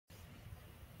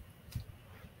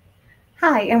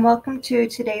Hi, and welcome to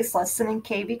today's lesson in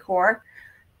KB Core.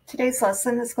 Today's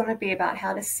lesson is going to be about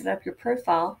how to set up your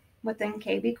profile within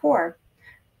KB Core.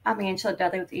 I'm Angela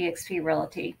Dudley with EXP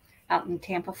Realty out in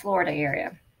Tampa, Florida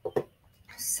area.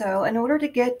 So in order to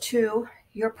get to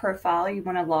your profile, you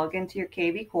want to log into your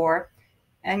KB Core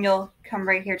and you'll come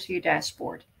right here to your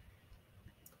dashboard.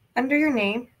 Under your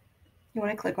name, you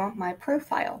want to click on My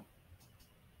Profile.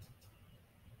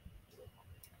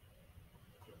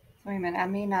 Wait a minute, I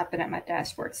may not have been at my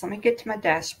dashboard. So let me get to my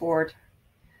dashboard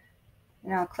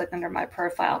and I'll click under My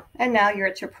Profile. And now you're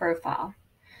at your profile.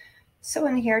 So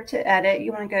in here to edit,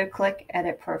 you want to go click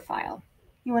Edit Profile.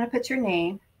 You want to put your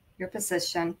name, your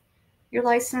position, your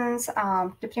license.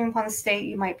 Depending upon the state,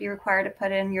 you might be required to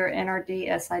put in your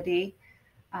NRD, SID,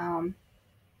 and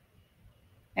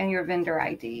your vendor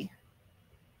ID.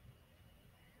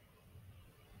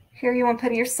 Here you want to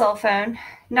put in your cell phone.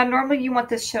 Now normally you want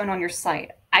this shown on your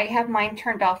site. I have mine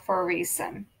turned off for a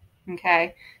reason,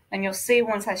 okay? And you'll see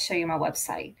once I show you my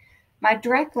website. My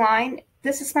direct line,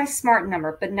 this is my smart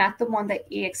number, but not the one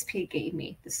that EXP gave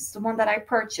me. This is the one that I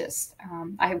purchased.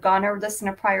 I have gone over this in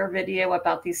a prior video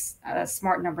about these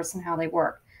smart numbers and how they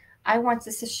work. I want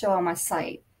this to show on my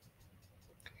site.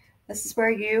 This is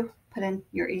where you put in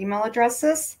your email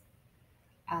addresses,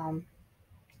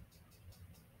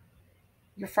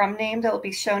 your from name that will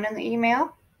be shown in the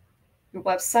email, your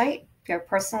website. If you have a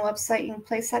personal website, you can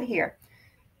place that here.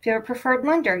 If you have a preferred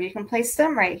lender, you can place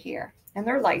them right here and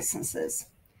their licenses.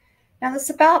 Now this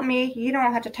about me, you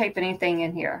don't have to type anything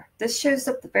in here. This shows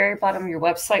up at the very bottom of your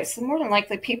website, so more than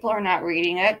likely people are not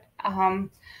reading it.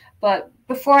 But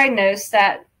before I noticed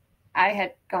that, I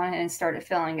had gone ahead and started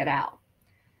filling it out.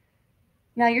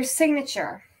 Now your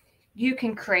signature, you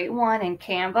can create one in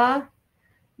Canva.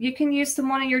 You can use the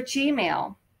one in your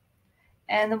Gmail.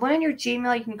 And the one in your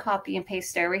Gmail, you can copy and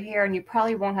paste over here, and you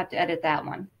probably won't have to edit that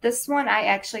one. This one I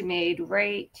actually made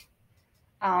right,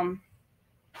 I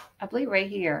believe right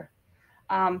here.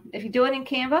 If you do it in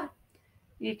Canva,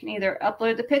 you can either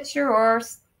upload the picture or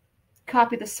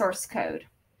copy the source code.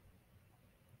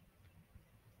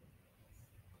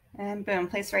 And boom,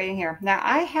 place right in here. Now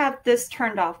I have this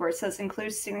turned off where it says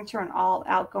include signature on all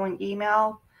outgoing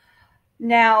email.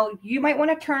 Now, you might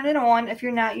want to turn it on if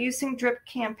you're not using drip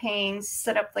campaigns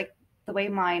set up like the way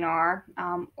mine are,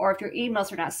 or if your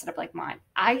emails are not set up like mine.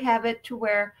 I have it to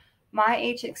where my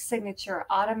agent signature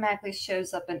automatically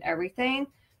shows up in everything,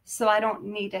 so I don't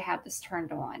need to have this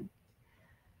turned on.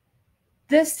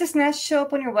 This does not show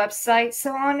up on your website,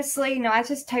 so honestly, I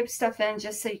just type stuff in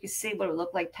just so you can see what it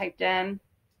looked like typed in.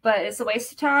 But it's a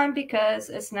waste of time because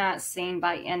it's not seen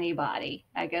by anybody.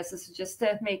 I guess this is just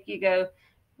to make you go,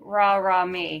 rah, rah,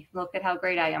 me. Look at how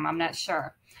great I am. I'm not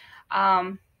sure.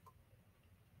 Your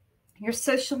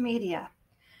social media.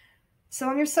 So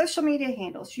on your social media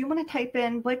handles, you want to type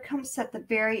in what comes at the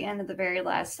very end of the very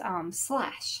last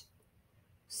slash.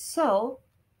 So,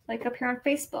 like up here on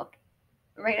Facebook,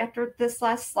 right after this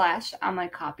last slash, I'm going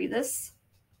to copy this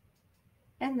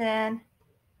and then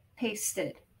paste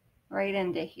it right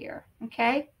into here,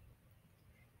 okay?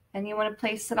 And you want to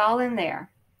place it all in there.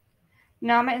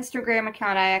 Now, on my Instagram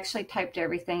account, I actually typed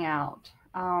everything out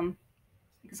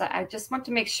because I just want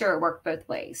to make sure it worked both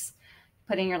ways.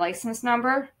 Put in your license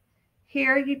number.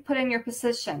 Here, you put in your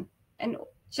position. And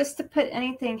just to put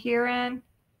anything here in,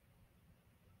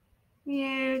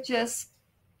 you just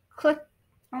click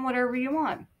on whatever you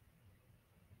want.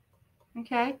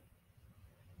 Okay?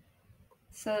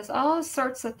 So there's all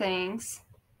sorts of things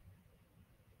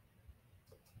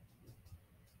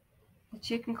that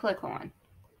you can click on.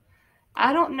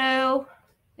 I don't know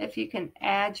if you can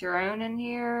add your own in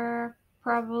here.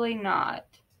 Probably not.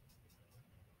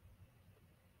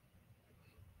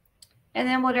 And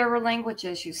then whatever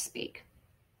languages you speak.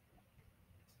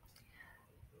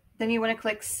 Then you want to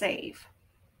click Save.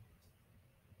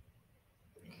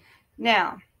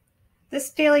 Now,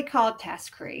 this daily call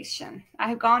task creation. I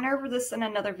have gone over this in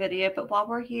another video, but while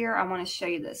we're here, I want to show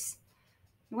you this.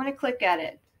 You want to click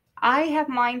Edit. I have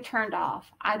mine turned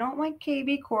off. I don't want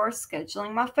KB Core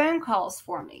scheduling my phone calls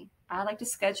for me. I like to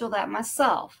schedule that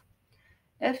myself.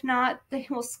 If not, they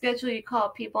will schedule you to call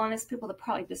people, and it's people that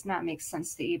probably does not make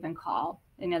sense to even call.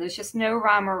 There's just no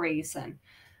rhyme or reason.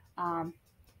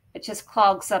 It just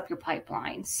clogs up your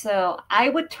pipeline. So I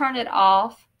would turn it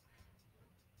off,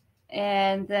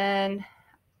 and then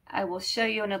I will show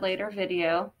you in a later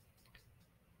video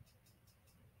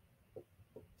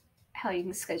how you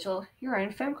can schedule your own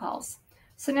phone calls.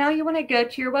 So now you want to go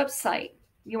to your website.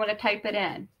 You want to type it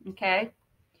in, okay?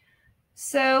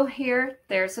 So here,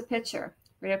 there's a picture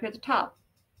right up at the top.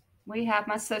 We have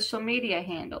my social media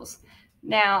handles.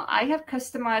 Now, I have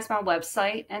customized my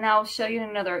website, and I'll show you in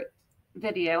another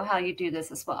video how you do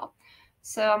this as well.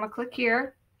 So I'm going to click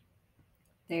here.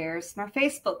 There's my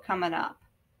Facebook coming up.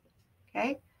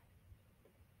 Okay.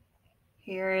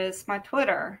 Here is my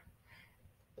Twitter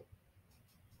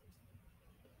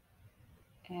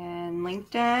and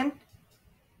LinkedIn.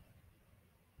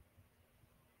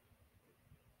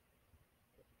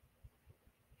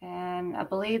 And I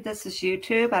believe this is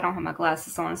YouTube. I don't have my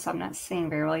glasses on, so I'm not seeing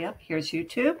very well. Yep, here's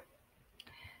YouTube.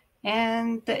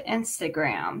 And the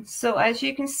Instagram. So as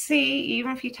you can see,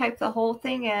 even if you type the whole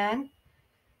thing in,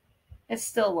 it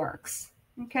still works.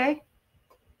 Okay.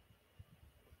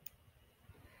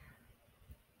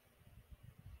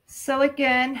 So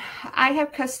again, I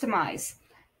have customized.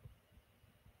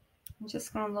 I'm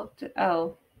just going to look to,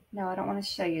 oh, no, I don't want to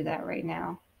show you that right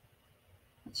now.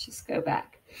 Let's just go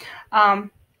back.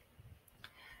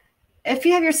 If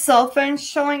you have your cell phone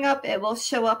showing up, it will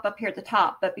show up here at the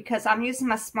top. But because I'm using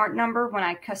my smart number when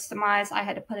I customize, I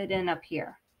had to put it in up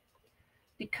here.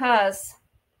 Because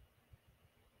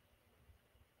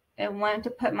it wanted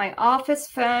to put my office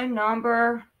phone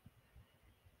number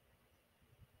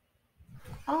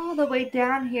all the way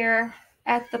down here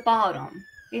at the bottom.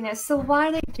 So why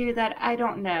they do that, I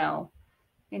don't know.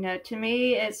 To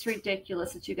me, it's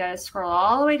ridiculous that you guys scroll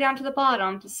all the way down to the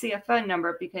bottom to see a phone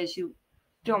number because you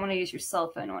don't want to use your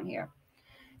cell phone on here.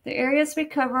 The areas we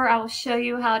cover, I will show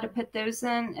you how to put those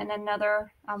in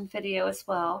another video as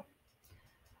well.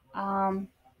 Your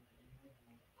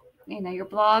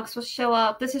blogs will show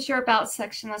up. This is your about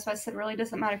section. That's why I said it really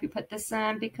doesn't matter if you put this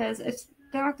in because it's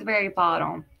down at the very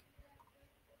bottom.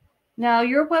 Now,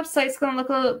 your website's going to look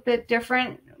a little bit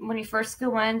different when you first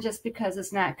go in just because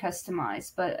it's not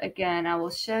customized. But again, I will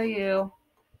show you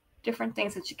different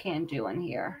things that you can do in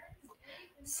here.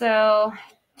 So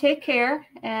take care,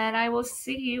 and I will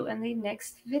see you in the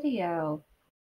next video.